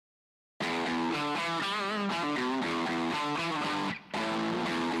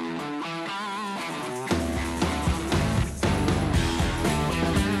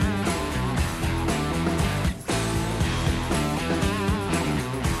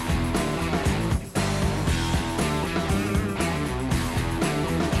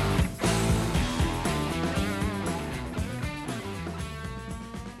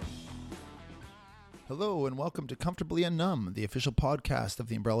Hello and welcome to Comfortably Unnumb, the official podcast of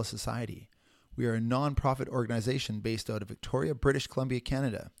the Umbrella Society. We are a non-profit organization based out of Victoria, British Columbia,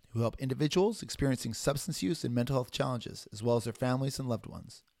 Canada, who help individuals experiencing substance use and mental health challenges, as well as their families and loved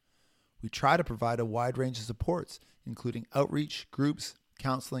ones. We try to provide a wide range of supports, including outreach, groups,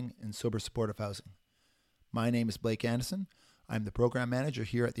 counseling, and sober supportive housing. My name is Blake Anderson. I'm the program manager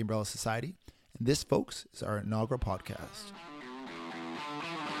here at the Umbrella Society, and this, folks, is our inaugural podcast.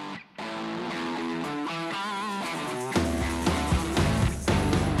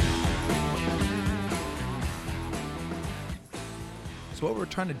 So what we're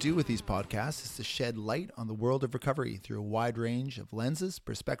trying to do with these podcasts is to shed light on the world of recovery through a wide range of lenses,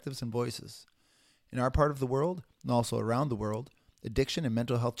 perspectives, and voices. In our part of the world, and also around the world, addiction and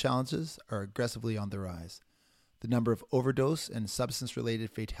mental health challenges are aggressively on the rise. The number of overdose and substance-related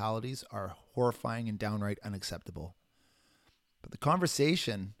fatalities are horrifying and downright unacceptable. But the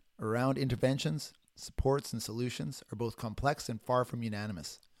conversation around interventions, supports, and solutions are both complex and far from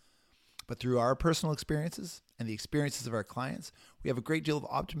unanimous. But through our personal experiences and the experiences of our clients, we have a great deal of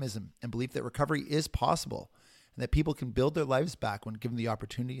optimism and belief that recovery is possible and that people can build their lives back when given the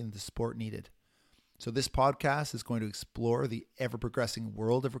opportunity and the support needed. So this podcast is going to explore the ever-progressing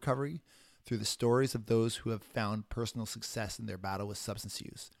world of recovery through the stories of those who have found personal success in their battle with substance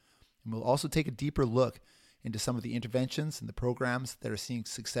use. And we'll also take a deeper look into some of the interventions and the programs that are seeing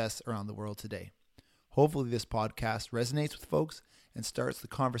success around the world today. Hopefully this podcast resonates with folks and starts the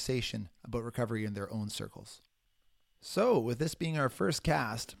conversation about recovery in their own circles. So, with this being our first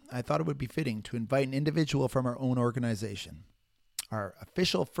cast, I thought it would be fitting to invite an individual from our own organization. Our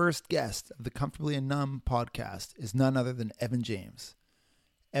official first guest of the Comfortably Unnumb podcast is none other than Evan James.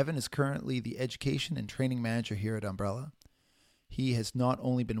 Evan is currently the education and training manager here at Umbrella. He has not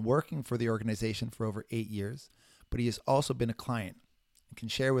only been working for the organization for over 8 years, but he has also been a client and can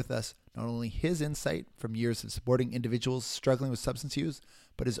share with us not only his insight from years of supporting individuals struggling with substance use,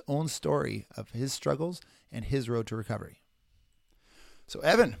 but his own story of his struggles and his road to recovery. So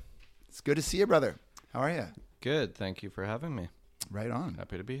Evan, it's good to see you, brother. How are you? Good. Thank you for having me. Right on.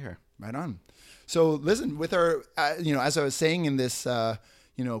 Happy to be here. Right on. So listen, with our, as I was saying in this,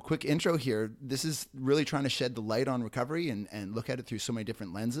 quick intro here, this is really trying to shed the light on recovery and look at it through so many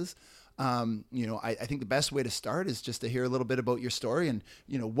different lenses. I think the best way to start is just to hear a little bit about your story and,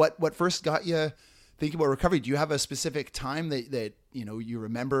 what first got you thinking about recovery. Do you have a specific time that you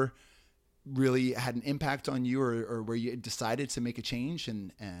remember really had an impact on you or where you decided to make a change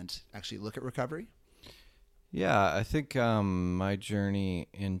and actually look at recovery? Yeah, I think my journey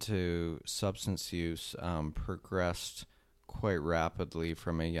into substance use progressed quite rapidly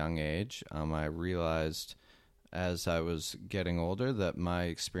from a young age. I realized as I was getting older that my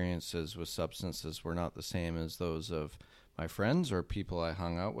experiences with substances were not the same as those of my friends or people I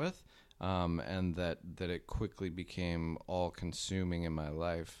hung out with, and that it quickly became all-consuming in my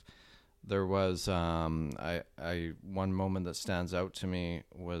life. There was one moment that stands out to me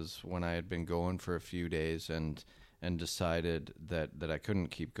was when I had been going for a few days and decided that I couldn't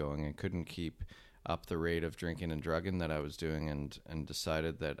keep going and couldn't keep up the rate of drinking and drugging that I was doing and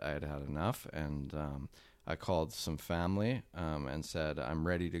decided that I had had enough. And I called some family and said, I'm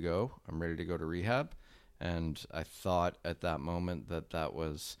ready to go. I'm ready to go to rehab. And I thought at that moment that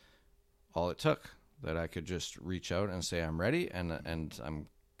was all it took, that I could just reach out and say, I'm ready and I'm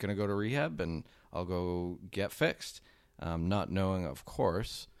going to go to rehab and I'll go get fixed. Not knowing, of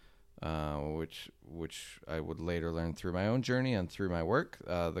course, which I would later learn through my own journey and through my work,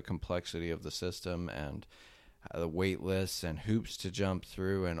 the complexity of the system and the wait lists and hoops to jump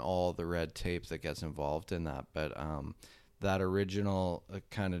through and all the red tape that gets involved in that. But that original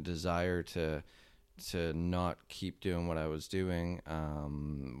kind of desire to not keep doing what I was doing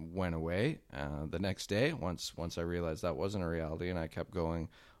went away the next day once I realized that wasn't a reality, and I kept going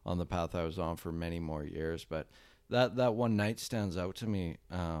on the path I was on for many more years. But that one night stands out to me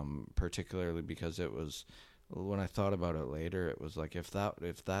particularly because it was, when I thought about it later, it was like if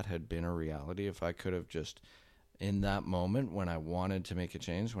that had been a reality, if I could have just in that moment when I wanted to make a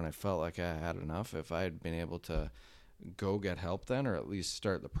change, when I felt like I had enough, if I had been able to go get help then, or at least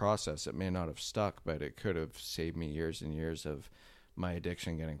start the process, it may not have stuck, but it could have saved me years and years of my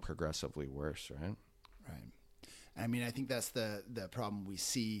addiction getting progressively worse, right? Right. I mean, I think that's the problem we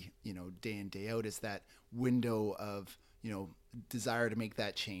see, day in, day out, is that window of, desire to make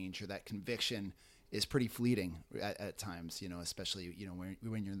that change or that conviction is pretty fleeting at times, especially,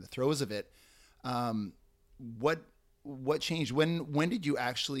 when you're in the throes of it. What changed? When did you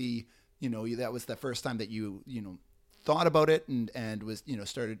actually, that was the first time that you thought about it and was,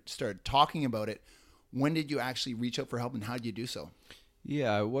 started talking about it. When did you actually reach out for help, and how did you do so?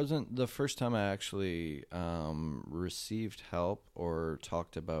 Yeah, it wasn't the first time I actually received help or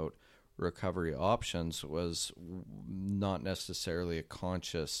talked about recovery options was not necessarily a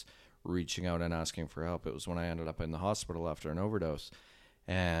conscious reaching out and asking for help. It was when I ended up in the hospital after an overdose.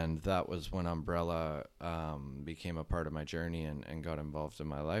 And that was when Umbrella became a part of my journey and got involved in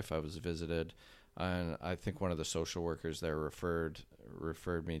my life. I was visited, and I think one of the social workers there referred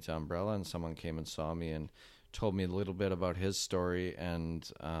me to Umbrella, and someone came and saw me and told me a little bit about his story. And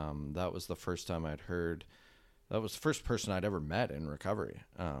that was the first time I'd heard. That was the first person I'd ever met in recovery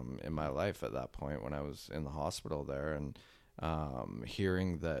in my life at that point when I was in the hospital there. And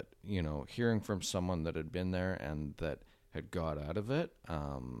hearing from someone that had been there and that had got out of it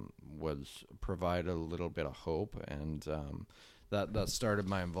was provide a little bit of hope, and that started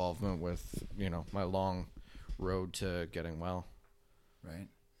my involvement with my long road to getting well. Right.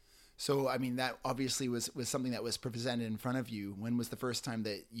 So I mean, that obviously was something that was presented in front of you. When was the first time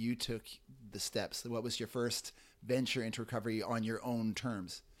that you took the steps? What was your first venture into recovery on your own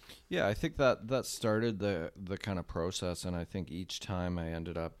terms? Yeah, I think that started the kind of process, and I think each time I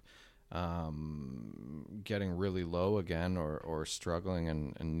ended up getting really low again or struggling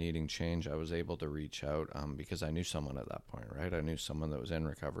and needing change, I was able to reach out because I knew someone at that point, right? I knew someone that was in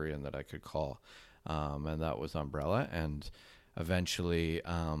recovery and that I could call, and that was Umbrella. And eventually,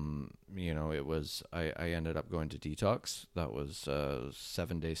 it was I ended up going to detox. That was a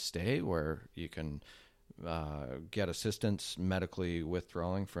 7-day stay where you can get assistance medically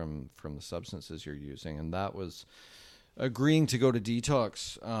withdrawing from the substances you're using, and that was agreeing to go to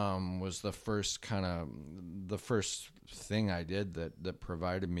detox was the first thing I did that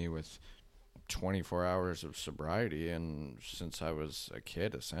provided me with 24 hours of sobriety. And since I was a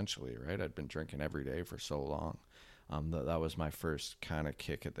kid, essentially, right, I'd been drinking every day for so long. That was my first kind of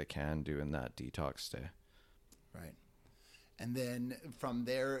kick at the can doing that detox day. Right. And then from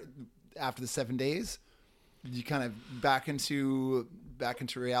there, after the 7 days, you kind of back into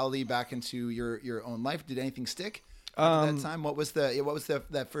reality, back into your own life. Did anything stick at that time? What was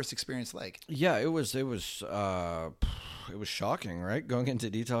that first experience like? Yeah, it was shocking, right? Going into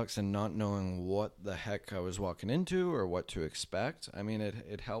detox and not knowing what the heck I was walking into or what to expect. I mean,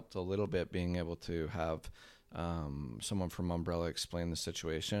 it helped a little bit being able to have someone from Umbrella explain the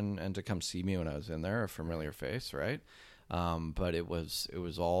situation and to come see me when I was in there, a familiar face, right? But it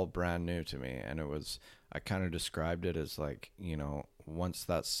was all brand new to me, and I kind of described it as like, once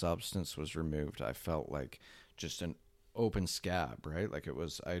that substance was removed, I felt like just an open scab, right? Like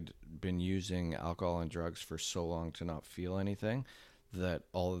I'd been using alcohol and drugs for so long to not feel anything that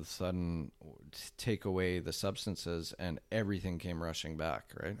all of a sudden take away the substances and everything came rushing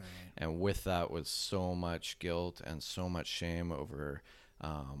back, right? And with that was so much guilt and so much shame over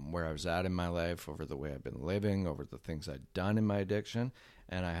where I was at in my life, over the way I've been living, over the things I'd done in my addiction.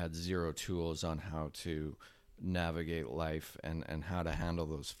 And I had zero tools on how to navigate life and how to handle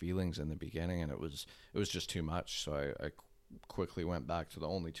those feelings in the beginning. And it was just too much. So I quickly went back to the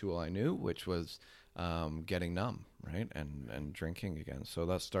only tool I knew, which was getting numb, right? And drinking again. So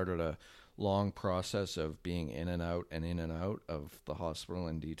that started a long process of being in and out of the hospital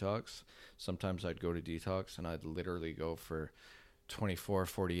and detox. Sometimes I'd go to detox and I'd literally go for 24,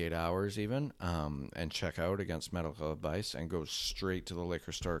 48 hours even, and check out against medical advice and go straight to the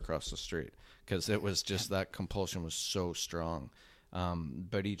liquor store across the street because it was just that compulsion was so strong.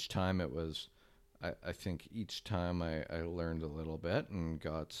 But each time it was, I think each time I learned a little bit and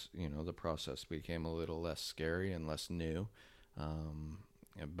got, the process became a little less scary and less new.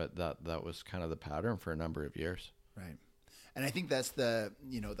 But that was kind of the pattern for a number of years. Right. And I think that's the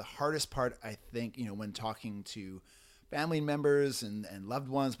hardest part, I think, when talking to family members and loved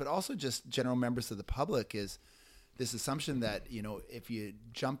ones, but also just general members of the public, is this assumption that, if you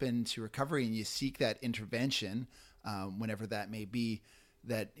jump into recovery and you seek that intervention, whenever that may be,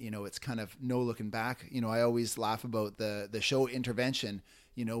 that, it's kind of no looking back. I always laugh about the show Intervention,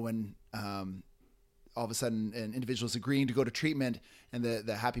 when all of a sudden an individual is agreeing to go to treatment and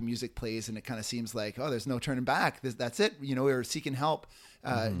the happy music plays and it kind of seems like, oh, there's no turning back. That's it. We're seeking help.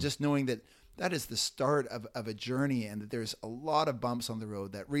 Just knowing that is the start of a journey and that there's a lot of bumps on the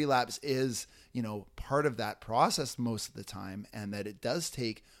road, that relapse is, part of that process most of the time, and that it does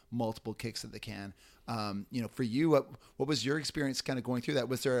take multiple kicks at the can. For you, what was your experience kind of going through that?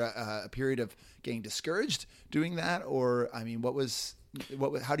 Was there a period of getting discouraged doing that? Or, I mean,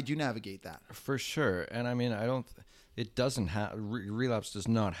 how did you navigate that? For sure. And I mean, it doesn't have, relapse does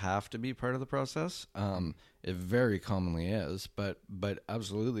not have to be part of the process. It very commonly is, but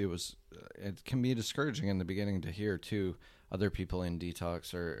absolutely it can be discouraging in the beginning to hear too other people in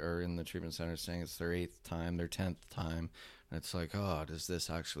detox or in the treatment center saying it's their 8th time, their 10th time. And it's like, oh, does this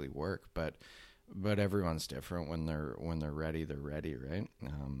actually work? But everyone's different. When they're ready, they're ready, right?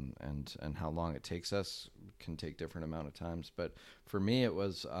 And how long it takes us can take different amount of times. But for me, it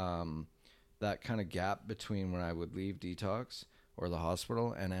was that kind of gap between when I would leave detox or the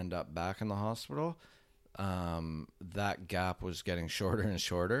hospital and end up back in the hospital. That gap was getting shorter and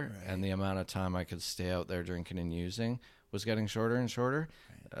shorter, right. And the amount of time I could stay out there drinking and using was getting shorter and shorter.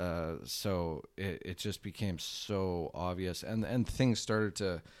 Right. So it just became so obvious, and things started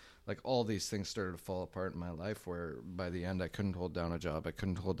to, like, all these things started to fall apart in my life, where by the end I couldn't hold down a job, I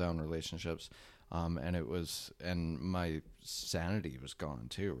couldn't hold down relationships, and my sanity was gone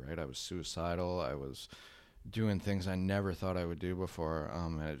too, right? I was suicidal, I was doing things I never thought I would do before,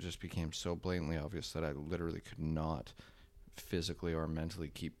 and it just became so blatantly obvious that I literally could not physically or mentally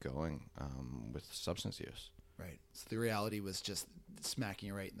keep going with substance use. Right. So the reality was just smacking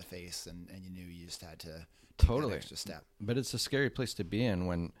you right in the face, and you knew you just had to take totally that extra step. But it's a scary place to be in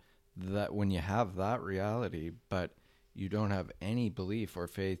when you have that reality, but you don't have any belief or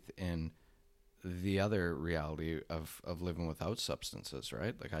faith in the other reality of living without substances,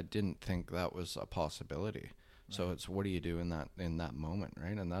 right? Like, I didn't think that was a possibility. Right. So it's, what do you do in that moment,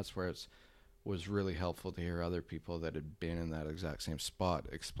 right? And that's where was really helpful to hear other people that had been in that exact same spot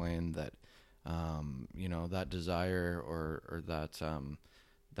explain that, that desire or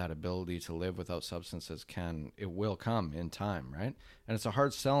that ability to live without substances will come in time, right? And it's a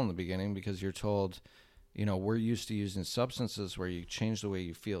hard sell in the beginning, because you're told, we're used to using substances where you change the way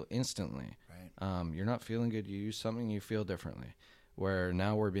you feel instantly. Right. You're not feeling good, you use something, you feel differently. Where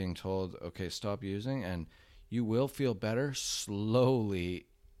now we're being told, okay, stop using, and you will feel better slowly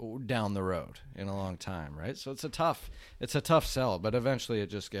down the road in a long time, right? So it's a tough sell, but eventually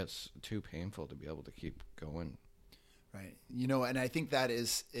it just gets too painful to be able to keep going. Right. And I think that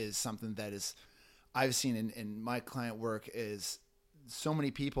is something that is, I've seen in my client work, is so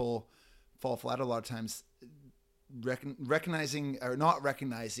many people fall flat a lot of times, recognizing or not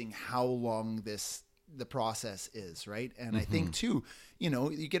recognizing how long the process is, right? And I think too,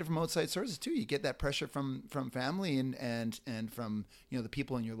 you get it from outside sources too. You get that pressure from family and from, the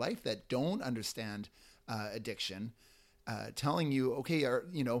people in your life that don't understand addiction, telling you, okay,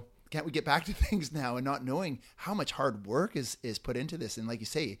 can't we get back to things now, and not knowing how much hard work is put into this. And like you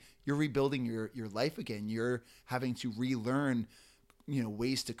say, you're rebuilding your life again. You're having to relearn,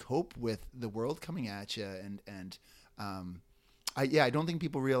 ways to cope with the world coming at you. I don't think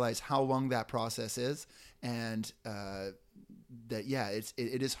people realize how long that process is, and that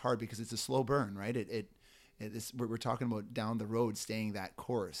it is hard because it's a slow burn, right? It is, we're talking about down the road, staying that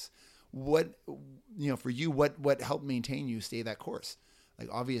course. What for you, what helped maintain you stay that course? Like,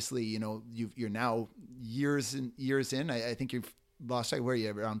 obviously, you're now years in. I think you've lost track. Where are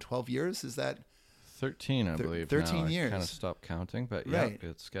you, around 12 years? Is that 13? I believe 13 years. I kind of stopped counting, but right. Yeah,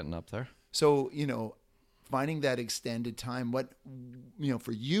 it's getting up there. So finding that extended time, what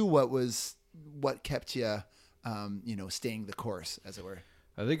for you, what kept you staying the course, as it were?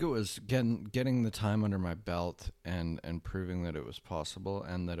 I think it was getting the time under my belt and proving that it was possible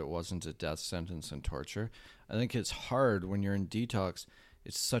and that it wasn't a death sentence and torture. I think it's hard when you're in detox.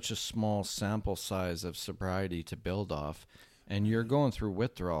 It's such a small sample size of sobriety to build off, and you're going through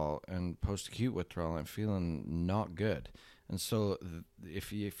withdrawal and post-acute withdrawal and feeling not good. And so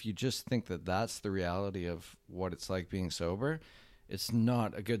if you just think that that's the reality of what it's like being sober, it's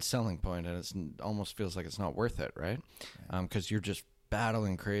not a good selling point, and it almost feels like it's not worth it, right? Because you're just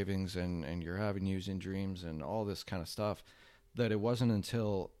battling cravings and you're having using dreams and all this kind of stuff. That it wasn't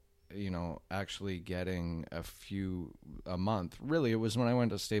until actually getting a month. Really, it was when I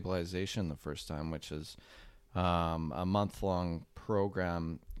went to stabilization the first time, which is a month-long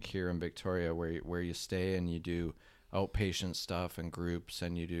program here in Victoria where you stay and you do outpatient stuff and groups,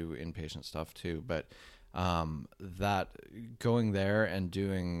 and you do inpatient stuff too. But that going there and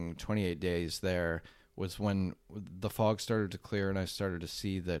doing 28 days there was when the fog started to clear, and I started to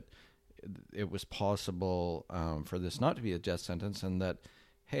see that it was possible for this not to be a death sentence, and that,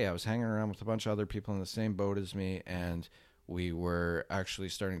 hey, I was hanging around with a bunch of other people in the same boat as me, and we were actually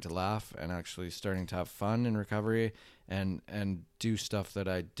starting to laugh and actually starting to have fun in recovery and do stuff that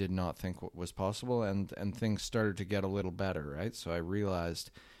I did not think was possible, and things started to get a little better, right? So I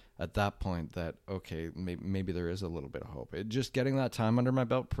realized at that point that, okay, maybe there is a little bit of hope. Just getting that time under my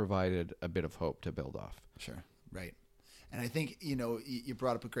belt provided a bit of hope to build off. Sure, right. And I think, you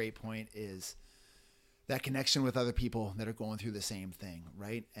brought up a great point, is that connection with other people that are going through the same thing,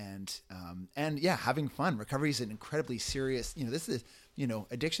 right? And having fun. Recovery is an incredibly serious, this is,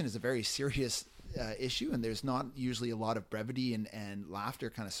 addiction is a very serious issue, and there's not usually a lot of brevity and laughter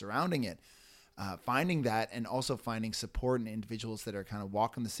kind of surrounding it. finding that, and also finding support in individuals that are kind of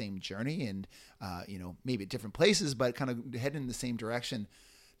walking the same journey and, maybe at different places, but kind of heading in the same direction.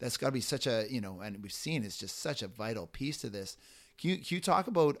 That's got to be such a, and we've seen it's just such a vital piece to this. Can you talk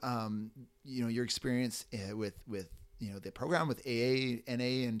about, your experience with the program with AA,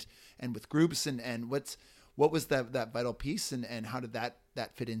 NA, and with groups, and what was that vital piece, and how did that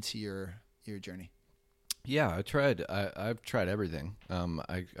fit into your journey? Yeah, I've tried everything.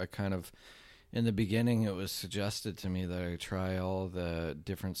 I kind of, in the beginning, it was suggested to me that I try all the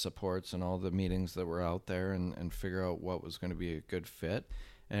different supports and all the meetings that were out there and figure out what was going to be a good fit.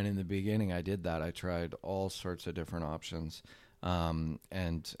 And in the beginning, I did that. I tried all sorts of different options. And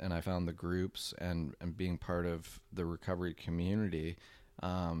I found the groups and being part of the recovery community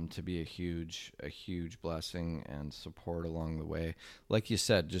to be a huge blessing and support along the way. Like you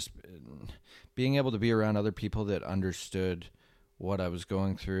said, just being able to be around other people that understood what I was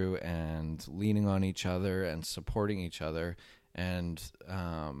going through and leaning on each other and supporting each other and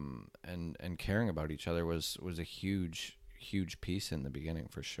caring about each other was a huge piece in the beginning,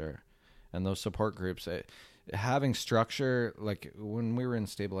 for sure. And those support groups, having structure, like when we were in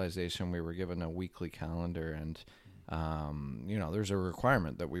stabilization, we were given a weekly calendar, and there's a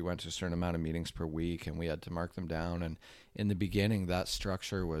requirement that we went to a certain amount of meetings per week, and we had to mark them down. And in the beginning, that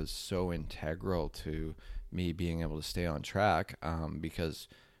structure was so integral to me being able to stay on track, because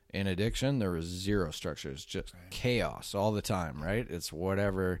in addiction, there was zero structures, just chaos all the time, right? It's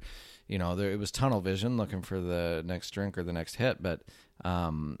whatever, it was tunnel vision looking for the next drink or the next hit. But,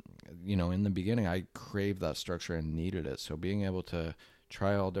 in the beginning, I craved that structure and needed it. So being able to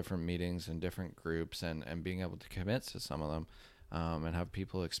try all different meetings and different groups and being able to commit to some of them, and have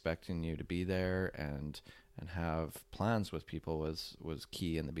people expecting you to be there and have plans with people was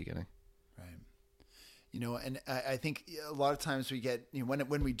key in the beginning. Right. And I think a lot of times we get,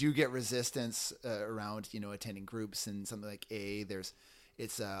 when we do get resistance around, attending groups and something like AA,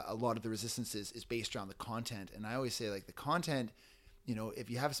 a lot of the resistance is based around the content. And I always say, like, the content, if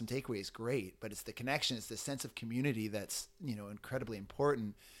you have some takeaways, great, but it's the connection, it's the sense of community that's, incredibly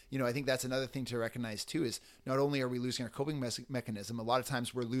important. I think that's another thing to recognize too, is not only are we losing our coping mechanism, a lot of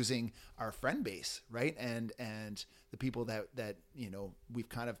times we're losing our friend base, right? And the people that we've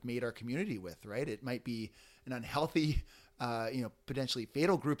kind of made our community with, right? It might be an unhealthy, potentially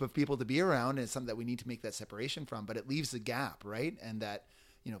fatal group of people to be around, and it's something that we need to make that separation from, but it leaves the gap, right? And that,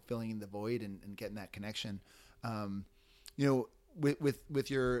 filling in the void and getting that connection.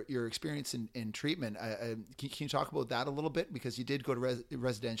 With your experience in treatment, can you talk about that a little bit? Because you did go to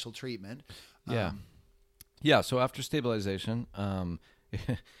residential treatment. Yeah. So after stabilization,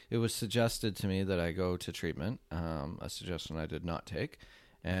 it was suggested to me that I go to treatment, a suggestion I did not take.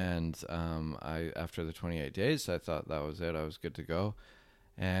 And after the 28 days, I thought that was it. I was good to go.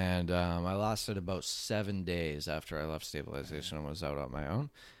 And I lasted about 7 days after I left stabilization and was out on my own.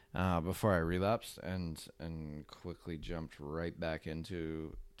 Before I relapsed and quickly jumped right back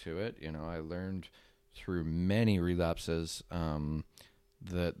into it. I learned through many relapses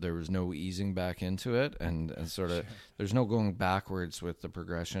that there was no easing back into it, and sort of there's no going backwards with the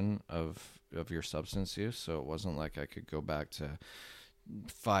progression of your substance use. So it wasn't like I could go back to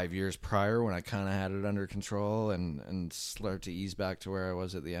 5 years prior when I kind of had it under control and start to ease back to where I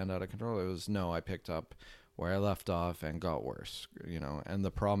was at the end out of control. It was, no, I picked up where I left off and got worse, and the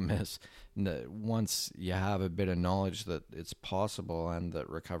problem is that once you have a bit of knowledge that it's possible and that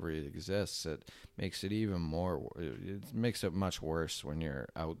recovery exists, it makes it it makes it much worse when you're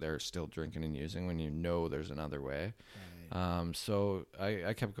out there still drinking and using, when there's another way. Right. So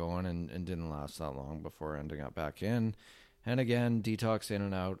I kept going and didn't last that long before ending up back in. And again, detox in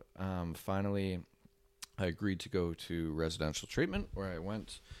and out. Finally, I agreed to go to residential treatment, where I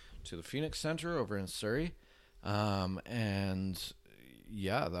went to the Phoenix Center over in Surrey. And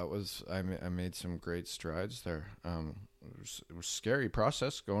yeah, I made some great strides there. It was a scary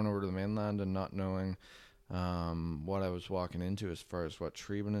process going over to the mainland and not knowing, what I was walking into as far as what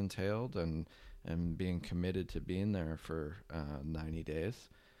treatment entailed and being committed to being there for, 90 days.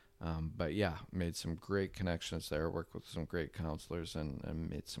 But yeah, made some great connections there, worked with some great counselors and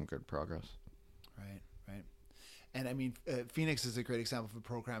made some good progress. Right. And I mean, Phoenix is a great example of a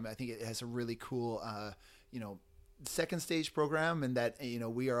program. I think it has a really cool, second stage program, and that,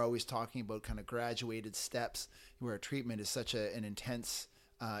 we are always talking about kind of graduated steps where treatment is such an intense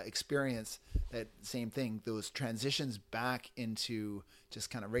experience. That same thing, those transitions back into just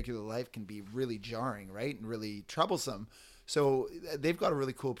kind of regular life can be really jarring, right? And really troublesome. So they've got a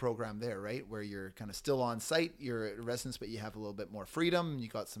really cool program there, right? Where you're kind of still on site, you're a residence, but you have a little bit more freedom. You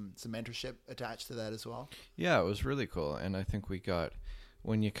got some mentorship attached to that as well. Yeah, it was really cool. And I think we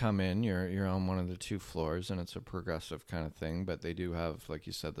when you come in, you're on one of the 2 floors, and it's a progressive kind of thing. But they do have, like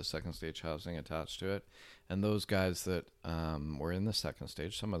you said, the second stage housing attached to it. And those guys that were in the second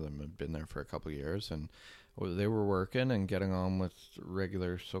stage, some of them had been there for a couple of years, and they were working and getting on with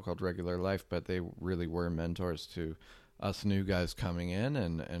so-called regular life. But they really were mentors to us new guys coming in,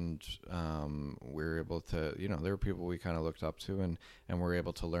 and we were able to, there were people we kind of looked up to and were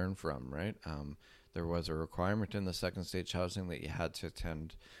able to learn from, right? There was a requirement in the second stage housing that you had to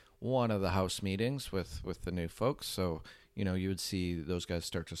attend one of the house meetings with the new folks. So, you would see those guys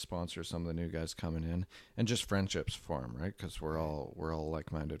start to sponsor some of the new guys coming in, and just friendships form, right? Because we're all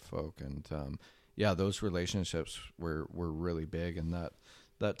like-minded folk. And, those relationships were really big. And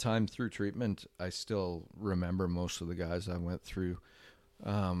that time through treatment, I still remember most of the guys I went through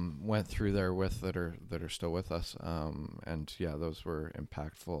there with that are still with us. Those were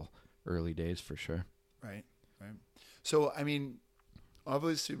impactful early days for sure. Right. So, I mean,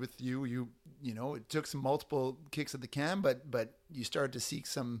 obviously with you it took some multiple kicks at the can, but you started to seek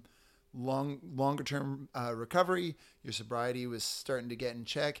some longer term recovery. Your sobriety was starting to get in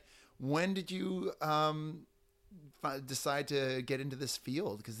check. When did you decide to get into this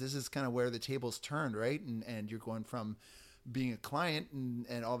field? Because this is kind of where the tables turned, right? And you're going from being a client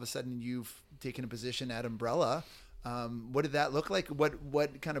and all of a sudden you've taken a position at Umbrella. What did that look like?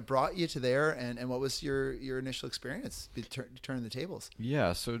 What kind of brought you to there, and what was your initial experience turning the tables?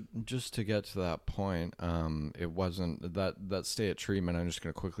 Yeah, so just to get to that point, it wasn't that stay at treatment. I'm just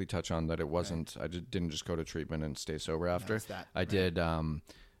going to quickly touch on that. It wasn't. Right. I didn't just go to treatment and stay sober after. I did.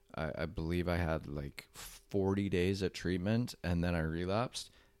 I believe I had like 40 days at treatment, and then I relapsed,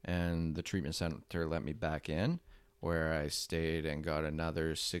 and the treatment center let me back in, where I stayed and got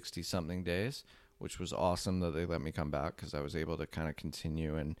another 60 something days, which was awesome that they let me come back, because I was able to kind of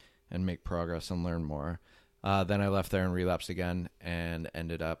continue and make progress and learn more. Then I left there and relapsed again, and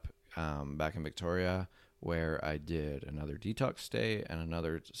ended up back in Victoria, where I did another detox stay and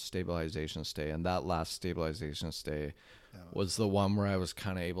another stabilization stay. And that last stabilization stay was the one where I was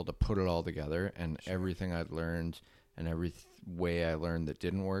kind of able to put it all together, and everything I'd learned and every way I learned that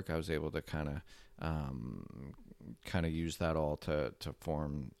didn't work, I was able to kind of use that all to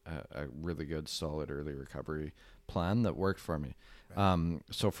form a really good, solid early recovery plan that worked for me. Right.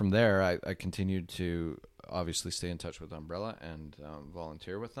 So from there, I continued to obviously stay in touch with Umbrella and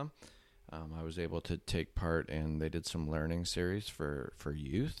volunteer with them. I was able to take part in, they did some learning series for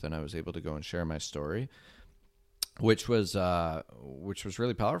youth, and I was able to go and share my story, which was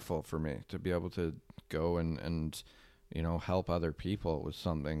really powerful for me to be able to go and help other people. It was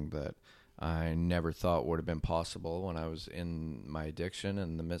something that I never thought would have been possible when I was in my addiction,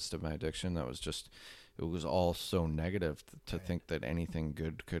 in the midst of my addiction. It was all so negative to think that anything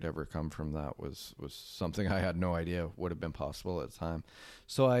good could ever come from that was something I had no idea would have been possible at the time.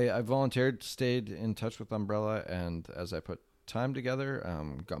 So I volunteered, stayed in touch with Umbrella, and as I put time together,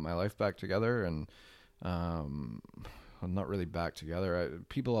 got my life back together, and not really back together.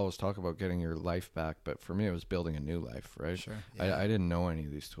 People always talk about getting your life back, but for me, it was building a new life, right? Sure. Yeah. I didn't know any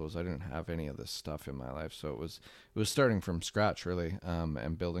of these tools. I didn't have any of this stuff in my life. So it was starting from scratch, really,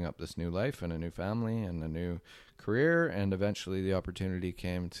 and building up this new life and a new family and a new career. And eventually the opportunity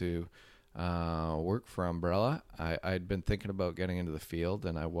came to work for Umbrella. I'd been thinking about getting into the field,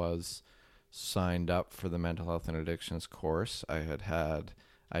 and I was signed up for the mental health and addictions course.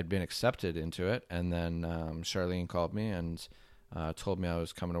 I'd been accepted into it, and then Charlene called me and told me I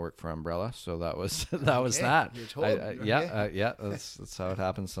was coming to work for Umbrella. So that was that. You're told. That's how it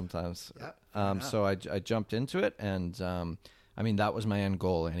happens sometimes. Yeah. So I jumped into it, and that was my end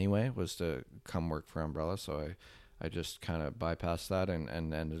goal anyway, was to come work for Umbrella. So I just kind of bypassed that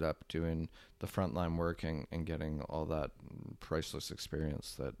and ended up doing the frontline work and getting all that priceless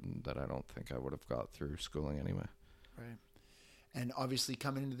experience that I don't think I would have got through schooling anyway. Right. And obviously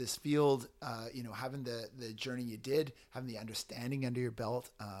coming into this field, having the journey you did, having the understanding under your belt,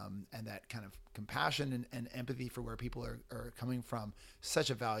 and that kind of compassion and empathy for where people are coming from, such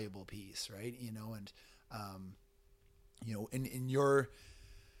a valuable piece, right? In your,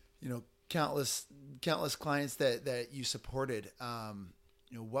 countless clients that you supported,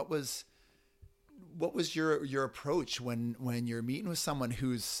 what was your approach when you're meeting with someone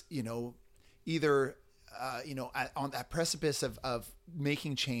who's, either on that precipice of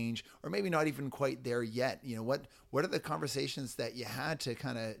making change, or maybe not even quite there yet? What are the conversations that you had to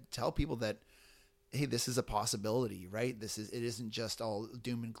kind of tell people that, hey, this is a possibility, right? It isn't just all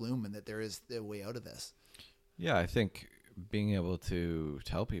doom and gloom, and that there is a way out of this. Yeah, I think being able to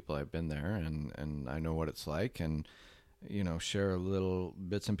tell people I've been there and I know what it's like, and share little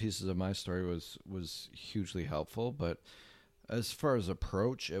bits and pieces of my story was hugely helpful. But As far as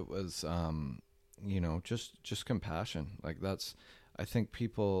approach, it was, just compassion. Like I think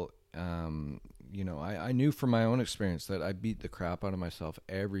people, I knew from my own experience that I beat the crap out of myself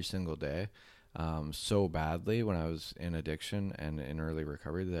every single day, so badly when I was in addiction and in early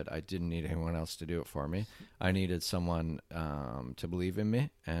recovery that I didn't need anyone else to do it for me. I needed someone to believe in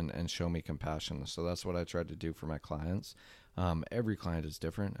me and show me compassion. So that's what I tried to do for my clients. Every client is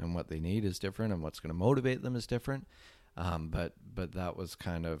different, and what they need is different, and what's going to motivate them is different. But that was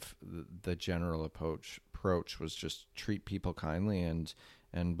kind of the general approach was just treat people kindly and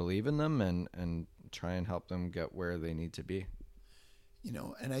believe in them and try and help them get where they need to be.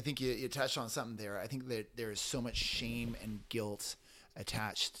 And I think you touched on something there. I think that there is so much shame and guilt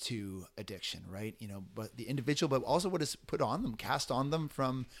attached to addiction, right? But the individual, but also what is put on them, cast on them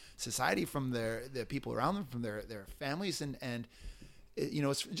from society, from the people around them, from their families, and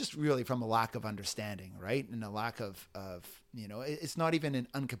it's just really from a lack of understanding, right? And a lack of it's not even an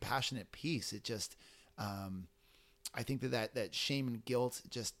uncompassionate piece. It just, I think that shame and guilt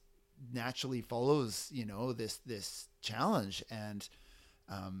just naturally follows, this challenge, and,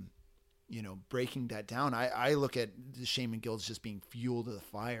 breaking that down. I look at the shame and guilt as just being fuel to the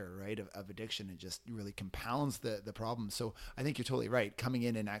fire, right, of addiction. It just really compounds the problem. So I think you're totally right. Coming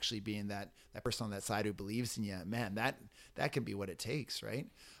in and actually being that person on that side who believes in you, man, that can be what it takes, right?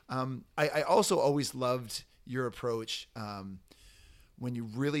 I also always loved your approach when you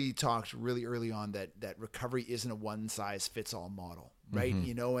really talked really early on that recovery isn't a one-size-fits-all model, right?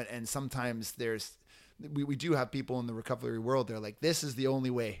 Mm-hmm. And sometimes we do have people in the recovery world. They're like, this is the only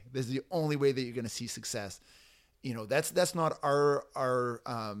way. This is the only way that you're going to see success. That's not our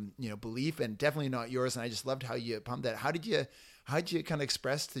belief, and definitely not yours. And I just loved how you pumped that. How did you kind of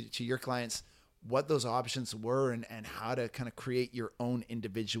express to your clients what those options were and how to kind of create your own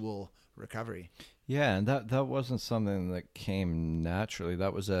individual recovery? Yeah, and that wasn't something that came naturally.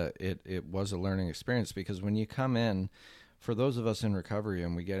 That was it was a learning experience, because when you come in, for those of us in recovery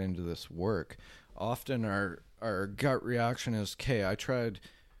and we get into this work, often our gut reaction is, okay, I tried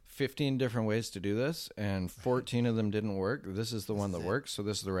 15 different ways to do this and 14 of them didn't work. This is the one that works, so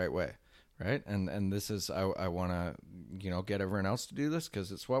this is the right way, right? And this is, I want to, get everyone else to do this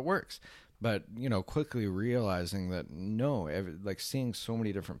because it's what works. But, quickly realizing that no, seeing so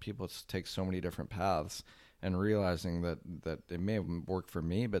many different people take so many different paths, and realizing that it may have worked for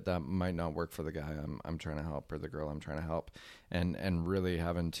me, but that might not work for the guy I'm trying to help, or the girl I'm trying to help, and really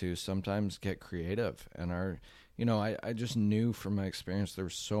having to sometimes get creative. And I just knew from my experience there were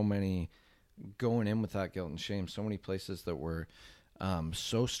so many going in with that guilt and shame, so many places that were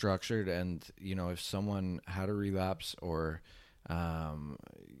so structured, and if someone had a relapse or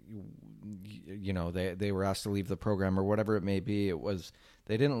they were asked to leave the program or whatever it may be,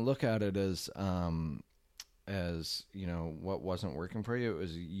 they didn't look at it as what wasn't working for you. It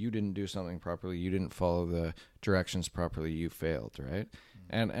was, you didn't do something properly, you didn't follow the directions properly, you failed, right?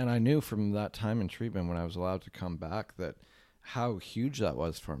 Mm-hmm. And I knew from that time in treatment, when I was allowed to come back, that how huge that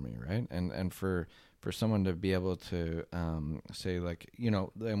was for me, right? And for someone to be able to say, like,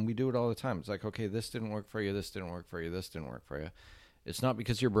 and we do it all the time. It's like, okay, this didn't work for you, this didn't work for you, this didn't work for you. It's not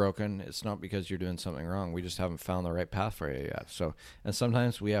because you're broken. It's not because you're doing something wrong. We just haven't found the right path for you yet. So, and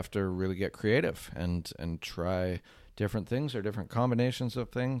sometimes we have to really get creative and try different things or different combinations of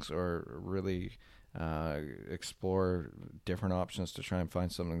things, or really explore different options to try and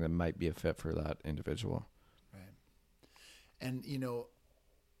find something that might be a fit for that individual. Right. And,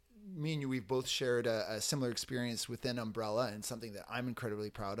 me and you, we've both shared a similar experience within Umbrella, and something that I'm incredibly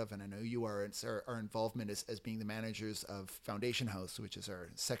proud of, and I know you are. It's our involvement as being the managers of Foundation House, which is our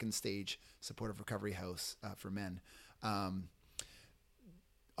second stage supportive recovery house for men.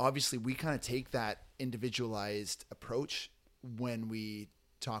 Obviously, we kind of take that individualized approach when we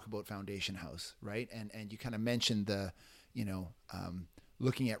talk about Foundation House, right? And you kind of mentioned the,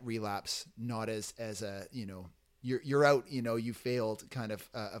 looking at relapse not as a, you're out, you failed kind of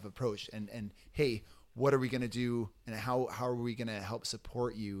approach, and hey, what are we going to do, and how are we going to help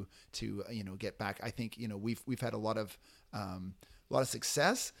support you to get back? I think we've had a lot of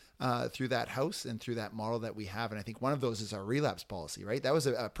success through that house and through that model that we have, and I think one of those is our relapse policy, right? That was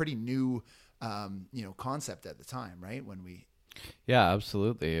a pretty new concept at the time, right? When we Yeah,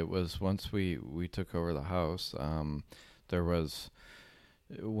 absolutely. It was once we took over the house, there was,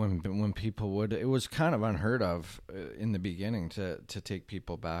 when people would, it was kind of unheard of in the beginning to take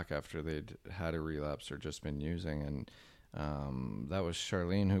people back after they'd had a relapse or just been using. And that was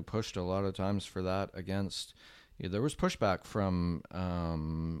Charlene who pushed a lot of times for that against, there was pushback from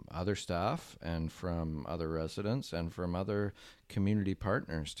other staff and from other residents and from other community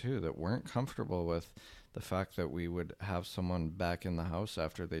partners too, that weren't comfortable with the fact that we would have someone back in the house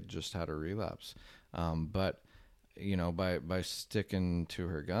after they just had a relapse. But by sticking to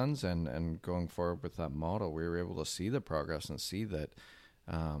her guns and going forward with that model, we were able to see the progress and see that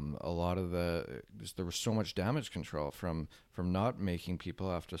a lot of there was so much damage control from not making people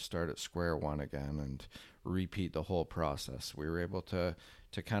have to start at square one again and repeat the whole process. We were able to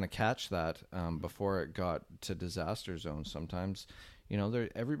kind of catch that before it got to disaster zone. Sometimes,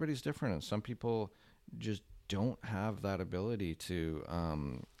 everybody's different, and some people just don't have that ability to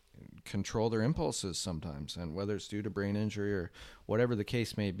control their impulses sometimes, and whether it's due to brain injury or whatever the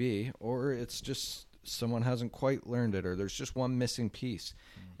case may be, or it's just someone hasn't quite learned it, or there's just one missing piece.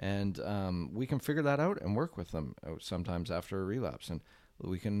 And we can figure that out and work with them sometimes after a relapse. And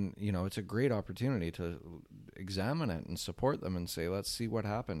we can, it's a great opportunity to examine it and support them and say, let's see what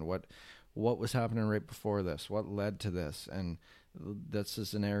happened. What was happening right before this? What led to this? And this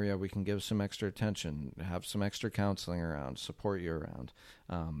is an area we can give some extra attention, have some extra counseling around, support you around,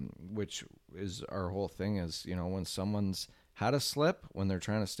 which is our whole thing is, when someone's had a slip, when they're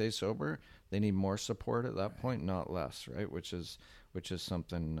trying to stay sober, they need more support at that point, not less, right? Which is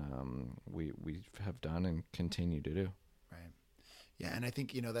something we have done and continue to do. Right. Yeah, and I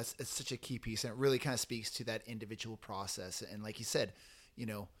think it's such a key piece, and it really kind of speaks to that individual process. And like you said,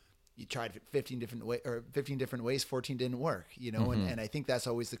 you tried 15 different ways, 14 didn't work. And I think that's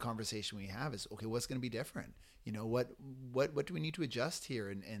always the conversation we have is, okay, what's going to be different? What do we need to adjust here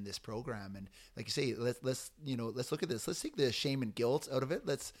in this program? And like you say, let's look at this. Let's take the shame and guilt out of it.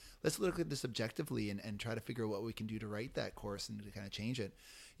 Let's look at this objectively and try to figure out what we can do to right that course and to kind of change it.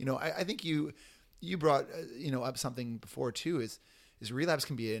 I think you brought up something before too, is relapse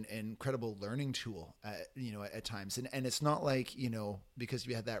can be an incredible learning tool, at times. And it's not like, because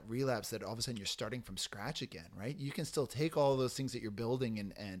you had that relapse that all of a sudden you're starting from scratch again, right? You can still take all those things that you're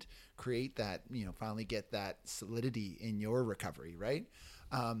building and create that, finally get that solidity in your recovery, right?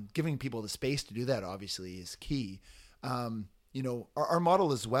 Giving people the space to do that obviously is key. Our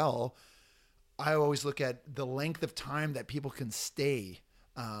model as well, I always look at the length of time that people can stay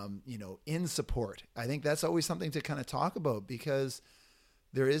in support. I think that's always something to kind of talk about, because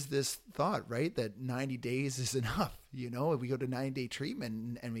there is this thought, right, that 90 days is enough. If we go to 90-day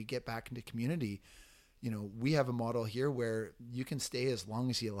treatment and we get back into community, we have a model here where you can stay as long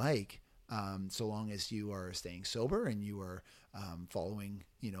as you like, so long as you are staying sober and you are following,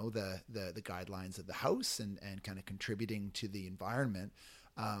 the guidelines of the house and kind of contributing to the environment.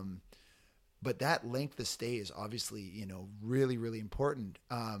 But that length of stay is obviously, really, really important.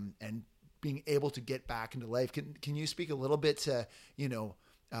 And being able to get back into life. Can you speak a little bit to,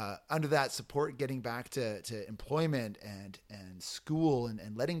 under that support, getting back to employment and school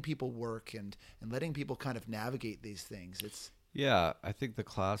and letting people work and letting people kind of navigate these things? Yeah, I think the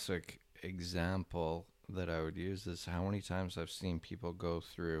classic example that I would use is how many times I've seen people go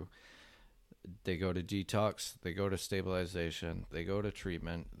through. They go to detox, they go to stabilization, they go to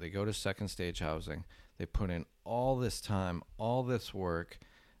treatment, they go to second stage housing. They put in all this time, all this work.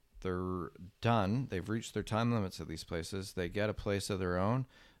 They're done. They've reached their time limits at these places. They get a place of their own,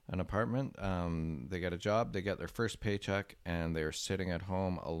 an apartment. They get a job. They get their first paycheck, and they're sitting at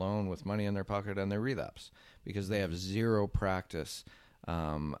home alone with money in their pocket, and they relapse because they have zero practice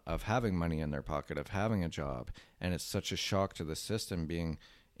of having money in their pocket, of having a job. And it's such a shock to the system being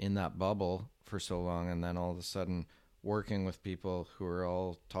in that bubble for so long, and then all of a sudden working with people who are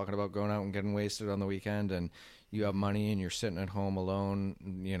all talking about going out and getting wasted on the weekend, and you have money and you're sitting at home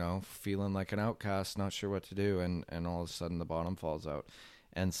alone, feeling like an outcast, not sure what to do, and all of a sudden the bottom falls out.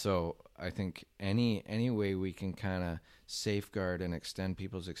 And so I think any way we can kind of safeguard and extend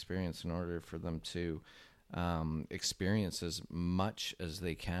people's experience in order for them to experience as much as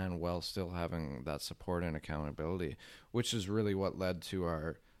they can while still having that support and accountability, which is really what led to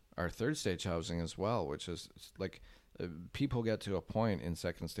our third stage housing as well, which is like people get to a point in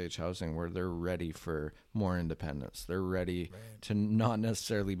second stage housing where they're ready for more independence. They're ready to not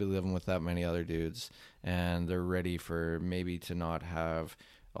necessarily be living with that many other dudes, and they're ready for maybe to not have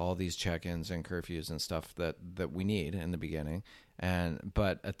all these check-ins and curfews and stuff that we need in the beginning.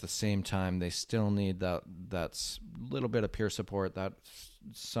 But at the same time, they still need that little bit of peer support, that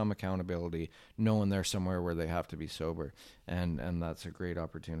some accountability, knowing they're somewhere where they have to be sober. And that's a great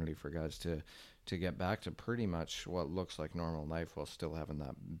opportunity for guys to get back to pretty much what looks like normal life while still having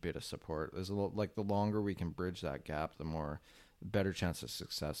that bit of support. There's like the longer we can bridge that gap, the better chance of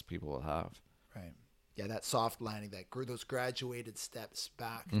success people will have. Right. Yeah, that soft landing, those graduated steps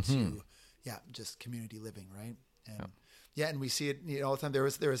back to just community living, right? And and we see it all the time. There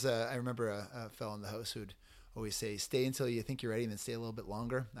was I remember a fellow in the house who'd always say, stay until you think you're ready and then stay a little bit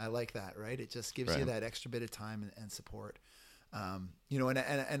longer. I like that, right? It just gives you that extra bit of time and support.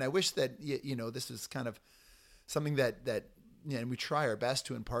 And I wish that, this is kind of something that and we try our best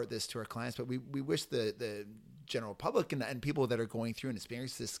to impart this to our clients, but we wish the general public and people that are going through and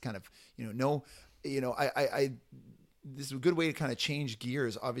experience this kind of, this is a good way to kind of change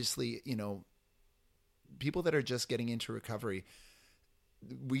gears. Obviously, people that are just getting into recovery,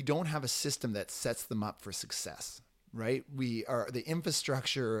 we don't have a system that sets them up for success, right? The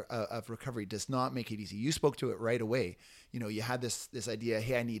infrastructure of recovery does not make it easy. You spoke to it right away. You had this idea,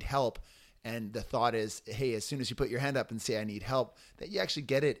 hey, I need help. And the thought is, hey, as soon as you put your hand up and say, I need help, that you actually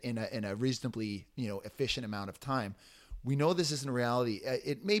get it in a reasonably, efficient amount of time. We know this isn't a reality.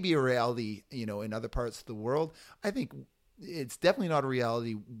 It may be a reality, in other parts of the world. I think it's definitely not a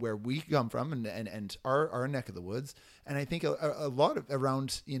reality where we come from and our neck of the woods. And I think a lot of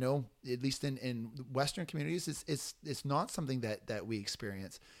around, at least in Western communities, it's not something that we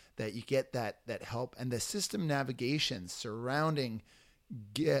experience, that you get that help, and the system navigation surrounding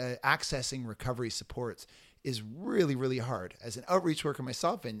accessing recovery supports is really, really hard. As an outreach worker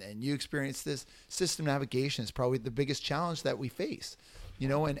myself, and you experience this, system navigation is probably the biggest challenge that we face,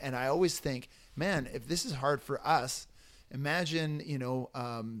 and I always think, man, if this is hard for us, imagine,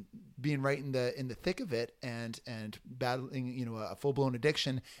 being right in the thick of it and battling, a full blown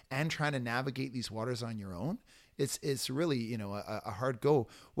addiction and trying to navigate these waters on your own. It's really, a hard go.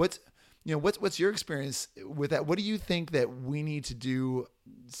 What's your experience with that? What do you think that we need to do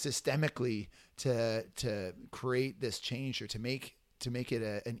systemically to create this change, or to make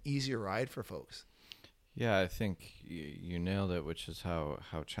it an easier ride for folks? Yeah, I think you nailed it, which is how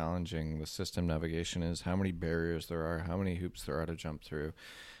challenging the system navigation is, how many barriers there are, how many hoops there are to jump through,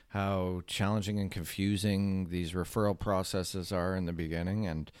 how challenging and confusing these referral processes are in the beginning.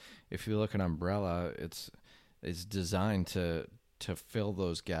 And if you look at Umbrella, it's designed to fill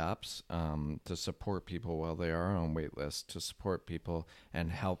those gaps, to support people while they are on wait lists, to support people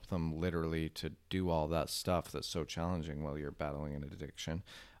and help them literally to do all that stuff that's so challenging while you're battling an addiction.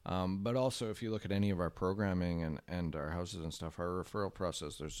 But also, if you look at any of our programming and our houses and stuff, our referral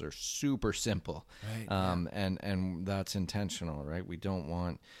processes are super simple. Right, and that's intentional, right? We don't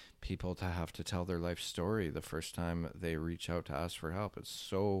want people to have to tell their life story the first time they reach out to ask for help. It's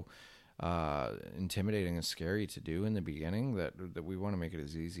so intimidating and scary to do in the beginning that we want to make it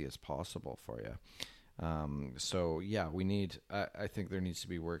as easy as possible for you. So yeah, I think there needs to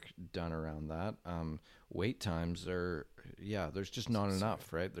be work done around that. Wait times there's just not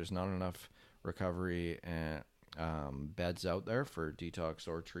enough, right? There's not enough recovery and beds out there for detox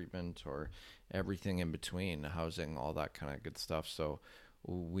or treatment or everything in between, housing, all that kind of good stuff. So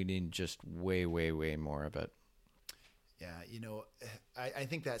we need just way, way, way more of it. Yeah, I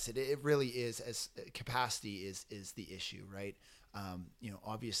think that's it. It really is, as capacity is the issue, right?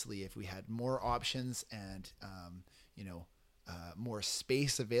 Obviously, if we had more options and more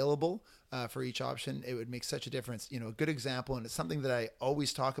space available for each option, it would make such a difference. A good example, and it's something that I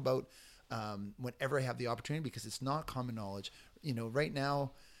always talk about whenever I have the opportunity, because it's not common knowledge. Right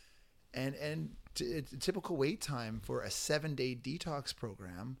now, and typical wait time for a 7-day detox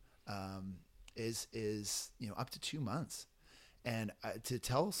program is up to 2 months. And to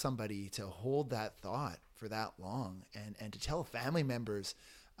tell somebody to hold that thought for that long, and to tell family members,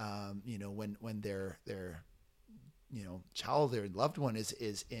 when their child, their loved one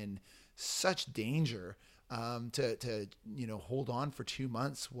is in such danger, to hold on for 2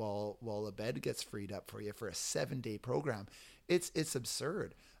 months while a bed gets freed up for you for a 7-day program, it's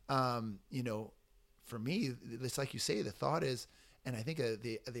absurd. For me, it's like you say, the thought is, and I think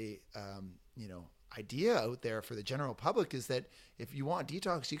the idea out there for the general public is that if you want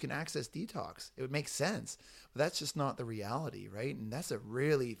detox, you can access detox. It would make sense, but that's just not the reality, right? And that's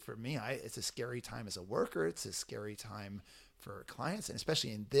for me, it's a scary time as a worker. It's a scary time for clients, and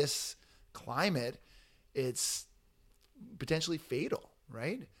especially in this climate, it's potentially fatal,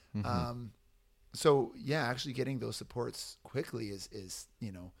 right? Mm-hmm. So yeah, actually getting those supports quickly is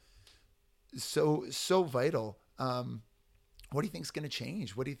so vital. What do you think is going to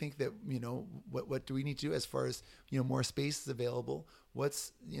change? What do you think that, what do we need to do as far as, more space is available? What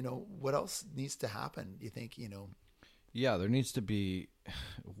else needs to happen? You think, Yeah, there needs to be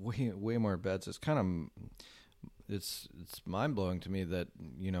way more beds. It's kind of, it's mind blowing to me that,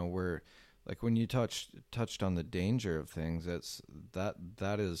 we're like, when you touched on the danger of things, there's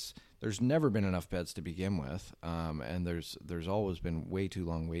never been enough beds to begin with. And there's always been way too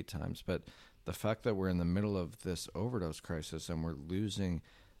long wait times, but the fact that we're in the middle of this overdose crisis and we're losing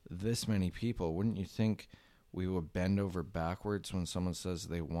this many people, wouldn't you think we will bend over backwards when someone says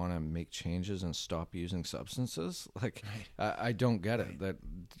they want to make changes and stop using substances. Like, Right. I don't get it. That,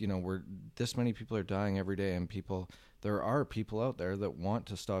 we're this many people are dying every day, and there are people out there that want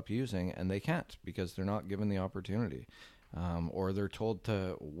to stop using and they can't because they're not given the opportunity, or they're told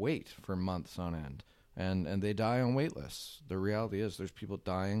to wait for months on end, and they die on wait lists. The reality is, there's people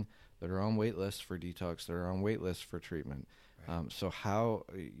dying that are on wait lists for detox, that are on wait lists for treatment. So how,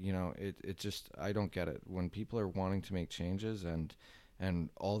 it just, I don't get it. When people are wanting to make changes and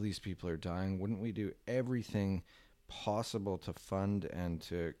all these people are dying, wouldn't we do everything possible to fund and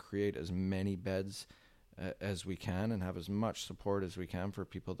to create as many beds as we can and have as much support as we can for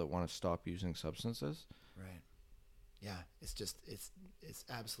people that want to stop using substances? Right. Yeah. It's just, it's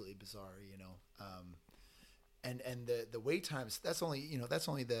absolutely bizarre, and the wait times, that's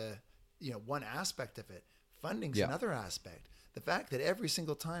only the, one aspect of it. Funding's another aspect. The fact that every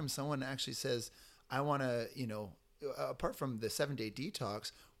single time someone actually says, I want to, apart from the 7-day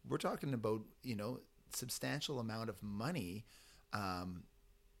detox, we're talking about, substantial amount of money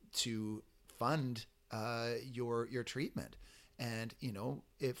to fund your treatment. And,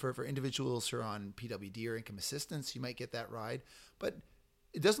 if for individuals who are on PWD or income assistance, you might get that ride, but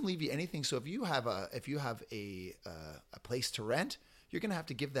it doesn't leave you anything. So if you have a place to rent, you're going to have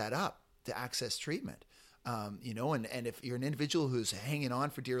to give that up to access treatment. And if you're an individual who's hanging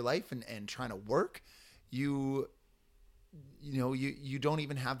on for dear life and trying to work, you don't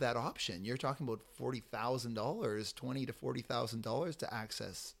even have that option. You're talking about $40,000, $20,000 to $40,000 to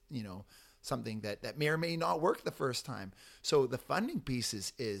access, something that may or may not work the first time. So the funding piece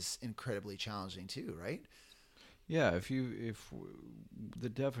is incredibly challenging too, right? Yeah, if the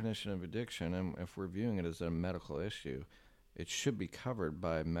definition of addiction, and if we're viewing it as a medical issue, it should be covered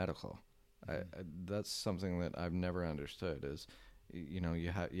by medical. That's something that I've never understood is,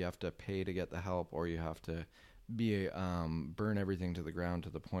 you have to pay to get the help, or you have to be burn everything to the ground to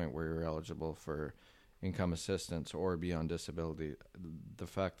the point where you're eligible for income assistance or be on disability. The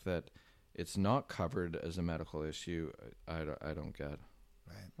fact that it's not covered as a medical issue, I don't get.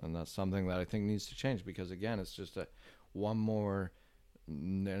 Right. And that's something that I think needs to change, because again, it's just one more,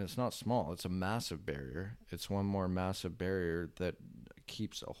 and it's not small, it's a massive barrier. It's one more massive barrier that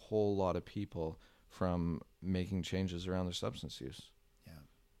keeps a whole lot of people from making changes around their substance use. Yeah.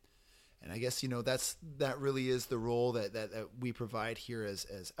 And I guess, that really is the role that we provide here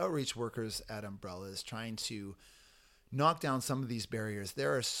as outreach workers at Umbrella, is trying to knock down some of these barriers.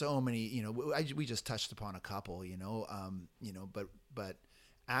 There are so many, we just touched upon a couple, but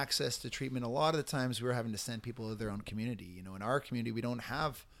access to treatment, a lot of the times we're having to send people to their own community. In our community, we don't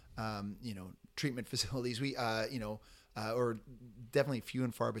have, treatment facilities. We, or definitely few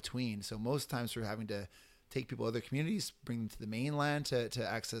and far between. So most times we're having to take people to other communities, bring them to the mainland to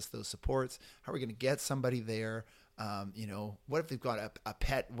access those supports. How are we going to get somebody there? What if they've got a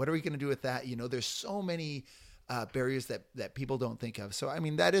pet? What are we going to do with that? There's so many barriers that people don't think of. So, I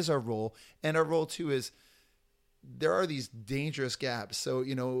mean, that is our role. And our role too is, there are these dangerous gaps. So,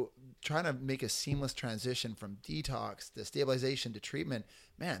 trying to make a seamless transition from detox to stabilization to treatment,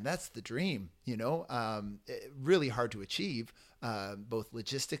 man, that's the dream, really hard to achieve, both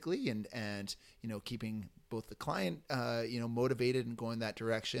logistically and, keeping both the client, motivated and going that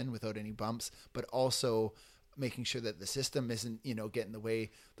direction without any bumps, but also making sure that the system isn't, getting in the way.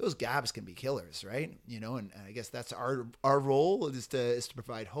 Those gaps can be killers, right? And I guess that's our role is to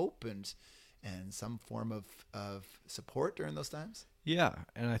provide hope and some form of support during those times. Yeah,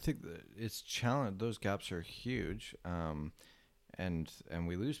 and I think that it's challenge. Those gaps are huge, and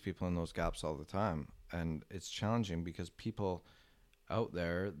we lose people in those gaps all the time, and it's challenging because people out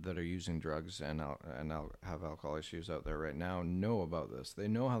there that are using drugs and have alcohol issues out there right now know about this. They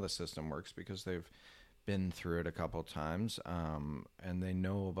know how the system works because they've been through it a couple times, and they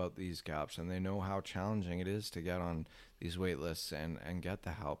know about these gaps, and they know how challenging it is to get on these wait lists and get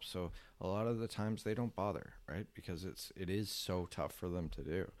the help. So a lot of the times they don't bother, right? Because it is so tough for them to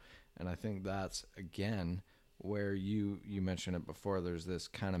do. And I think that's, again, where you mentioned it before, there's this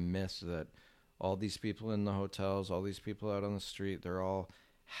kind of myth that all these people in the hotels, all these people out on the street, they're all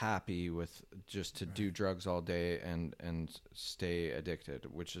happy with just to do drugs all day and stay addicted,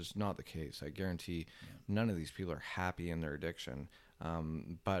 which is not the case. I guarantee none of these people are happy in their addiction,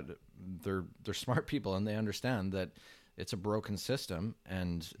 but they're smart people, and they understand that it's a broken system,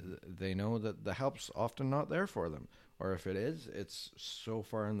 and they know that the help's often not there for them, or if it is, it's so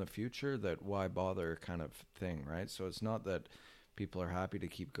far in the future that why bother, kind of thing, right? So it's not that people are happy to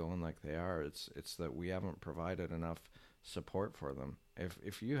keep going like they are, it's that we haven't provided enough support for them.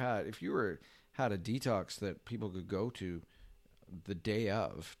 If you had a detox that people could go to the day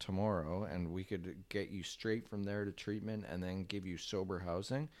of tomorrow, and we could get you straight from there to treatment and then give you sober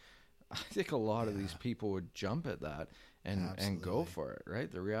housing, I think a lot of these people would jump at that and go for it,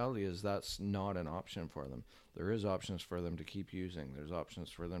 right? The reality is that's not an option for them. There is options for them to keep using. There's options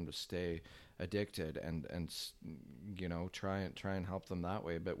for them to stay addicted and you know, try and help them that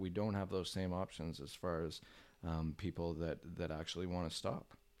way. But we don't have those same options as far as people that actually want to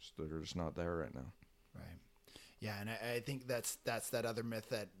stop. So they're just not there right now. Right. Yeah, and I think that's that other myth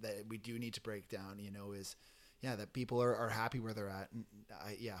that we do need to break down, you know, is that people are happy where they're at. And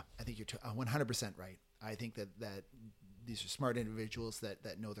I think you're 100% right. I think that these are smart individuals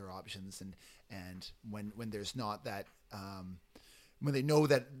that know their options, and when there's not that when they know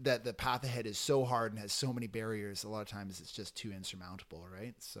that the path ahead is so hard and has so many barriers, a lot of times it's just too insurmountable,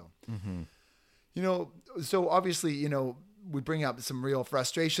 right? So you know, so obviously, you know, we bring up some real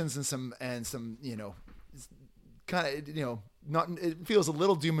frustrations and some you know, kind of, you know, not, it feels a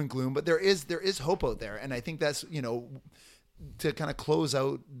little doom and gloom, but there is hope out there. And I think that's, you know, to kind of close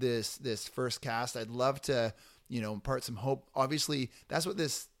out this first cast, I'd love to, you know, impart some hope. Obviously, that's what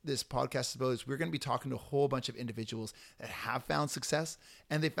this podcast is about. Is we're going to be talking to a whole bunch of individuals that have found success,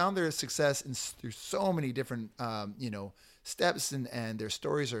 and they found their success through so many different, you know, steps, and their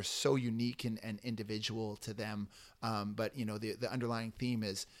stories are so unique and individual to them. But you know, the underlying theme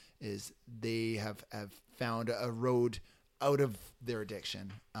is they have found a road out of their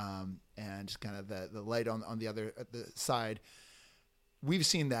addiction, and kind of the light on the other the side. We've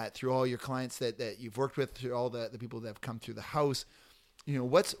seen that through all your clients that you've worked with, through all the people that have come through the house. You know,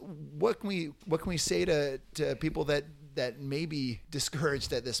 what can we say to people that may be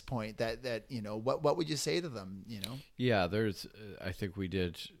discouraged at this point, that you know, what would you say to them, you know? Yeah, I think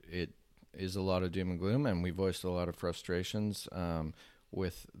it is a lot of doom and gloom, and we voiced a lot of frustrations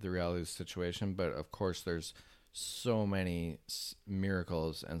with the reality of the situation, but of course there's so many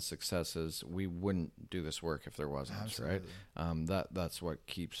miracles and successes. We wouldn't do this work if there wasn't. Absolutely. Right? That's what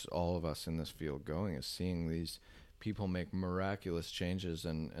keeps all of us in this field going, is seeing these people make miraculous changes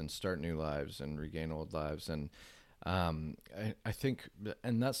and start new lives and regain old lives. And I think,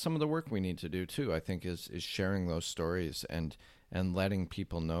 and that's some of the work we need to do too, I think, is sharing those stories and letting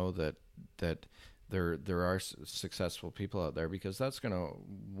people know that there are successful people out there, because that's going to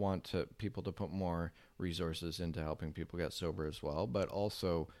want people to put more resources into helping people get sober as well. But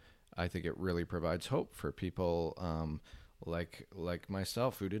also, I think it really provides hope for people like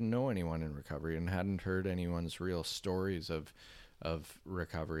myself, who didn't know anyone in recovery and hadn't heard anyone's real stories of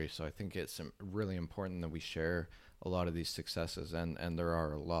recovery. So I think it's really important that we share a lot of these successes, and there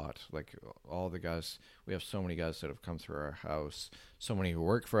are a lot. Like all the guys, we have so many guys that have come through our house, so many who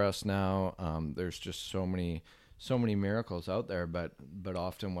work for us now. There's just so many miracles out there, but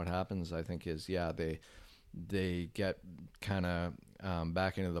often what happens, I think, is they get kind of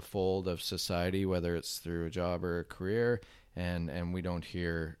back into the fold of society, whether it's through a job or a career, and we don't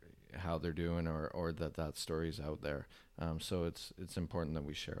hear how they're doing or that story's out there. So it's important that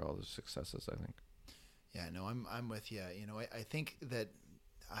we share all the successes, I think. Yeah, no, I'm with you. You know, I think that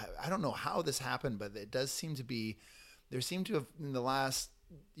I don't know how this happened, but it does seem to be, there seem to have, in the last,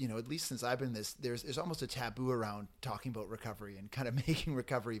 you know, at least since I've been in this, there's almost a taboo around talking about recovery and kind of making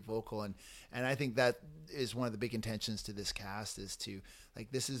recovery vocal. And I think that is one of the big intentions to this cast, is to,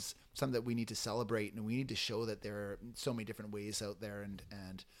 like, this is something that we need to celebrate, and we need to show that there are so many different ways out there, and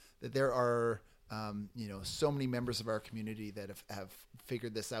that there are, you know, so many members of our community that have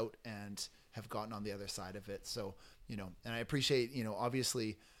figured this out and have gotten on the other side of it. So, you know, and I appreciate, you know,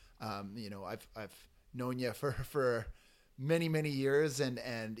 obviously, you know, I've known you for many, many years,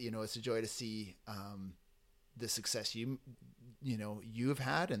 and, you know, it's a joy to see, the success you've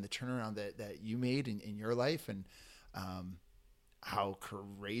had, and the turnaround that you made in your life, and, how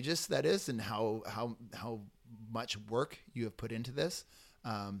courageous that is, and how much work you have put into this.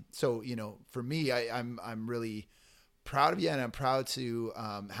 So, you know, for me, I'm really proud of you, and I'm proud to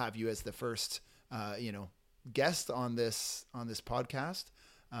have you as the first you know, guest on this podcast.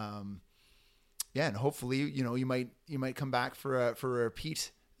 Yeah, and hopefully, you know, you might come back for a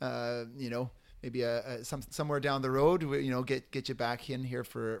repeat. You know, maybe somewhere down the road. You know, get you back in here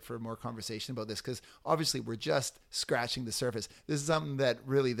for more conversation about this, because obviously we're just scratching the surface. This is something that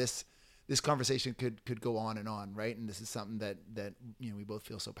really this conversation could go on and on, right? And this is something that you know, we both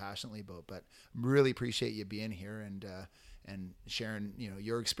feel so passionately about. But really appreciate you being here and sharing, you know,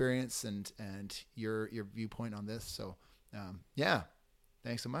 your experience and your viewpoint on this. So yeah,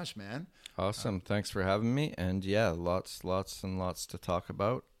 thanks so much, man. Awesome. Thanks for having me. And yeah, lots and lots to talk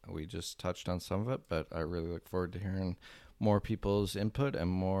about. We just touched on some of it, but I really look forward to hearing more people's input and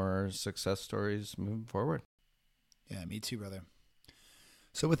more success stories moving forward. Yeah, me too, brother.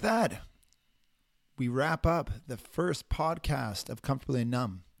 So with that, we wrap up the first podcast of Comfortably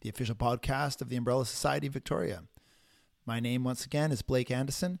Numb, the official podcast of the Umbrella Society of Victoria. My name, once again, is Blake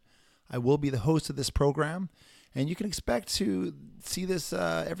Anderson. I will be the host of this program, and you can expect to see this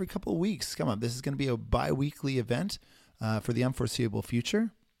every couple of weeks. Come on, this is going to be a bi-weekly event for the unforeseeable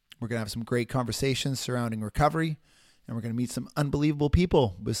future. We're going to have some great conversations surrounding recovery, and we're going to meet some unbelievable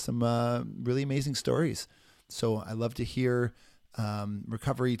people with some really amazing stories. So I love to hear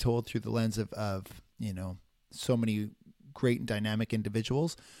recovery told through the lens of so many great and dynamic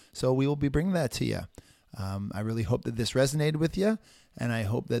individuals. So we will be bringing that to you. I really hope that this resonated with you, and I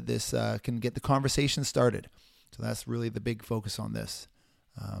hope that this can get the conversation started. So that's really the big focus on this.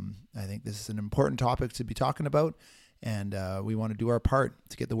 I think this is an important topic to be talking about, and we want to do our part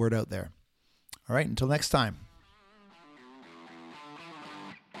to get the word out there. All right, until next time.